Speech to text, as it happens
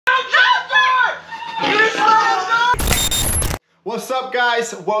What's up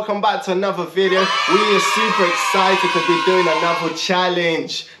guys, welcome back to another video. We are super excited to be doing another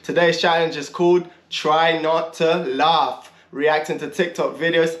challenge. Today's challenge is called Try Not to Laugh, reacting to TikTok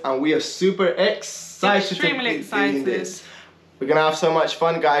videos, and we are super excited to be doing this. We're gonna have so much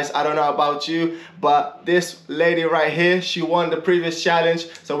fun guys. I don't know about you, but this lady right here, she won the previous challenge,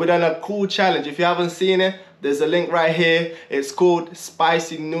 so we're done a cool challenge. If you haven't seen it, there's a link right here. It's called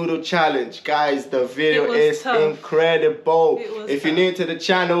Spicy Noodle Challenge. Guys, the video is incredible. If you're new to the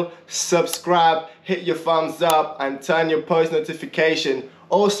channel, subscribe, hit your thumbs up, and turn your post notification.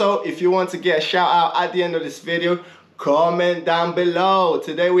 Also, if you want to get a shout out at the end of this video, comment down below.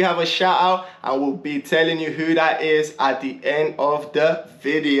 Today we have a shout out and we'll be telling you who that is at the end of the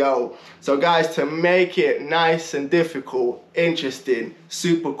video. So guys, to make it nice and difficult, interesting,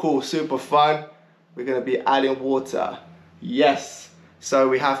 super cool, super fun, we're gonna be adding water. Yes. So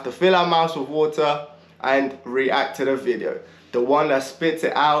we have to fill our mouths with water and react to the video. The one that spits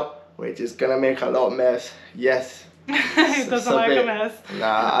it out, we're just gonna make a lot of mess. Yes. He doesn't like a mess.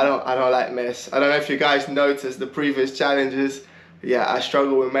 Nah, I don't like mess. I don't know if you guys noticed the previous challenges. Yeah, I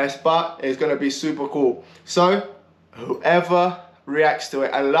struggle with mess, but it's gonna be super cool. So whoever reacts to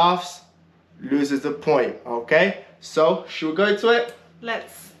it and laughs loses the point. Okay? So should we go to it?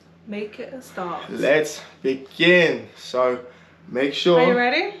 Let's make it a start. Let's begin. So make sure. Are you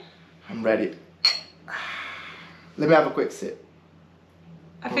ready? I'm ready. Let me have a quick sip.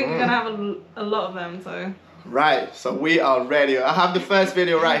 I think we're gonna have a lot of them, so. Right, so we are ready. I have the first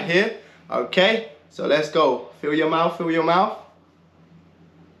video right here. Okay, so let's go. Fill your mouth, fill your mouth.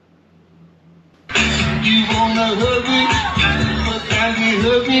 You wanna hug me, but can you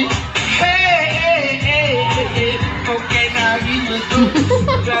hug me? Hey, hey, hey, hey, hey. Okay, now you look good.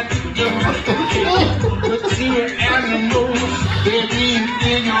 Got to do but you're an animal. Baby,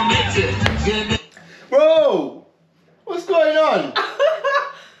 in your mix. Bro, what's going on?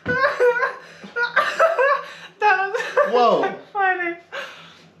 Whoa. Funny.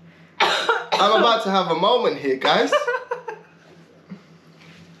 I'm about to have a moment here, guys.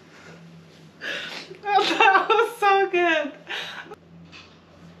 That was so good.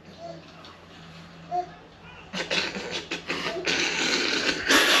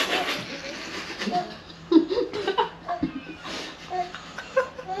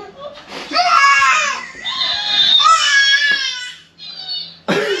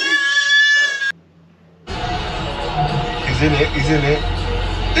 He's in it, he's in it.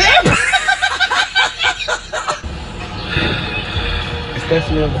 It's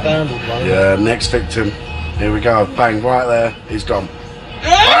definitely on the boundary line. Yeah, next victim. Here we go. Bang, right there. He's gone.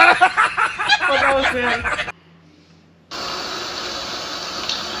 Well, that was it.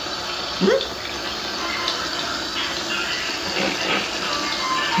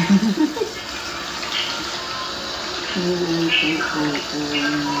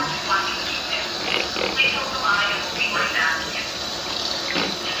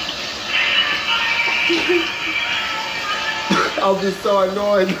 I'll be so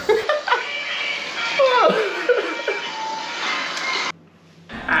annoyed.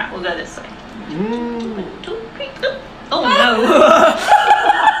 Alright, we'll go this way. Oh no!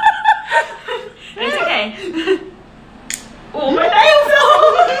 It's okay. Oh, my nails!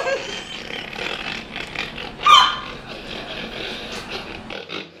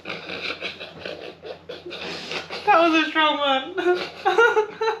 That was a strong one.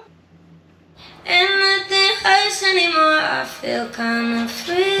 And nothing hurts anymore, I feel kinda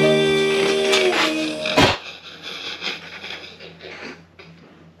free.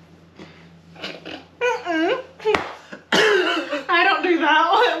 I don't do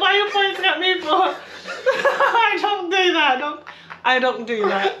that. Why are you pointing at me for? I don't do that. I don't do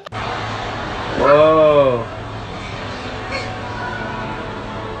that. Whoa.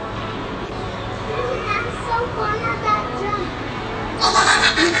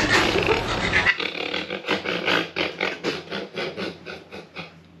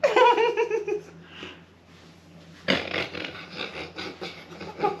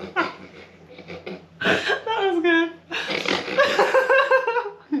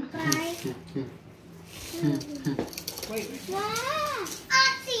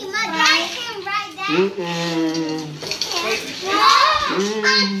 Auntie, my dad came right there.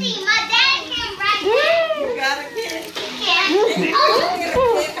 Auntie, my dad came right there. You got a kid. You got a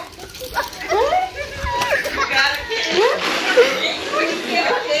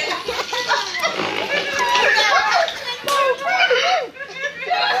kid.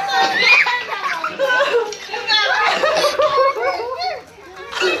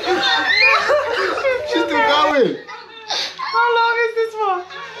 She's still going. How long is this for?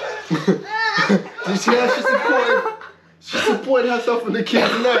 Did you see how she's supporting? She supported herself on the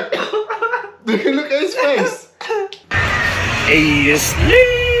kid's neck. Look at his face. Hey,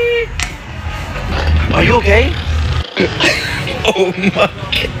 asleep. Are you okay? Oh my God.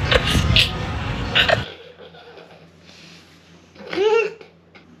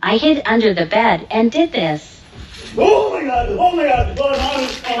 I hid under the bed and did this. Oh my God! Oh my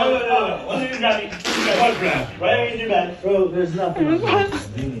God! What did you grab me? What grab? Why did you do that? Bro, there's nothing. What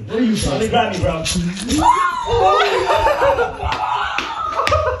are you trying to grab me, bro?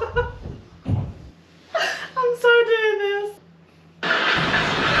 I'm so doing this.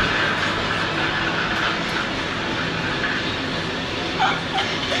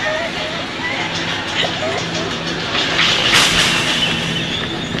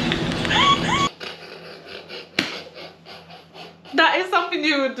 That is something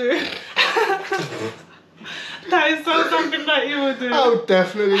you would do. That is so something that you would do. I would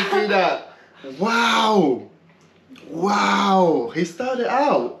definitely do that. Wow. Wow. He started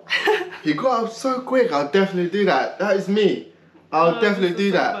out. He got up so quick. I'll definitely do that. That is me. I'll definitely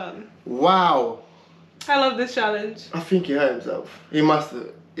do that. Fun. Wow. I love this challenge. I think he hurt himself. He must have.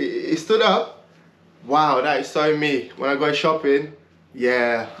 He stood up. Wow, that is so me. When I go shopping,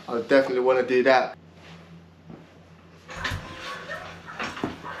 yeah, I'll definitely want to do that.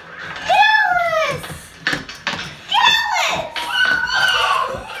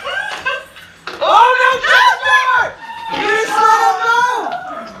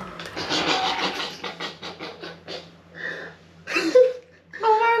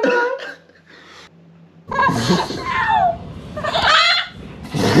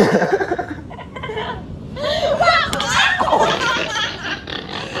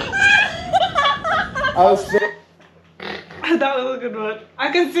 That was a good one.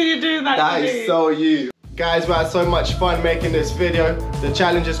 I can see you doing that. That to is me. so you. Guys, we had so much fun making this video. The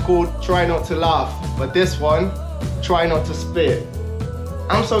challenge is called Try Not to Laugh. But this one, Try Not to Spit.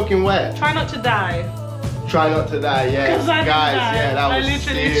 I'm soaking wet. Try not to die. Try not to die, yeah. 'Cause I didn't Guys, die. yeah, that I was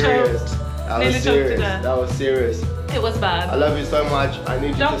literally serious. choked. That Nearly was choked to serious. death. That was serious. It was bad. I love you so much. I need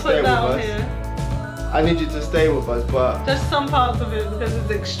you Don't to stay put with that on us. here. I need you to stay with us, but Just some parts of it because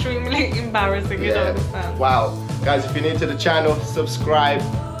it's extremely embarrassing. You don't understand. Wow. Guys, if you're new to the channel, subscribe,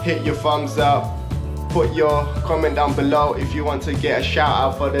 hit your thumbs up, put your comment down below if you want to get a shout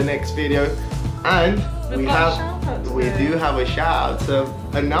out for the next video. And we do have a shout out to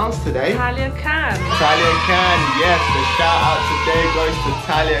announce today. Talia Can. Talia Can, yes, the shout out today goes to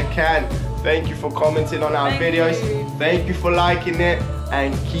Talia Can. Thank you for commenting on our videos. you. Thank you for liking it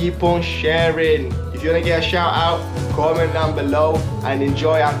and keep on sharing. If you want to get a shout out, comment down below and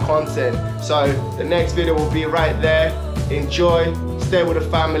enjoy our content. So the next video will be right there. Enjoy, stay with the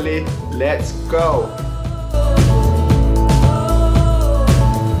family. Let's go.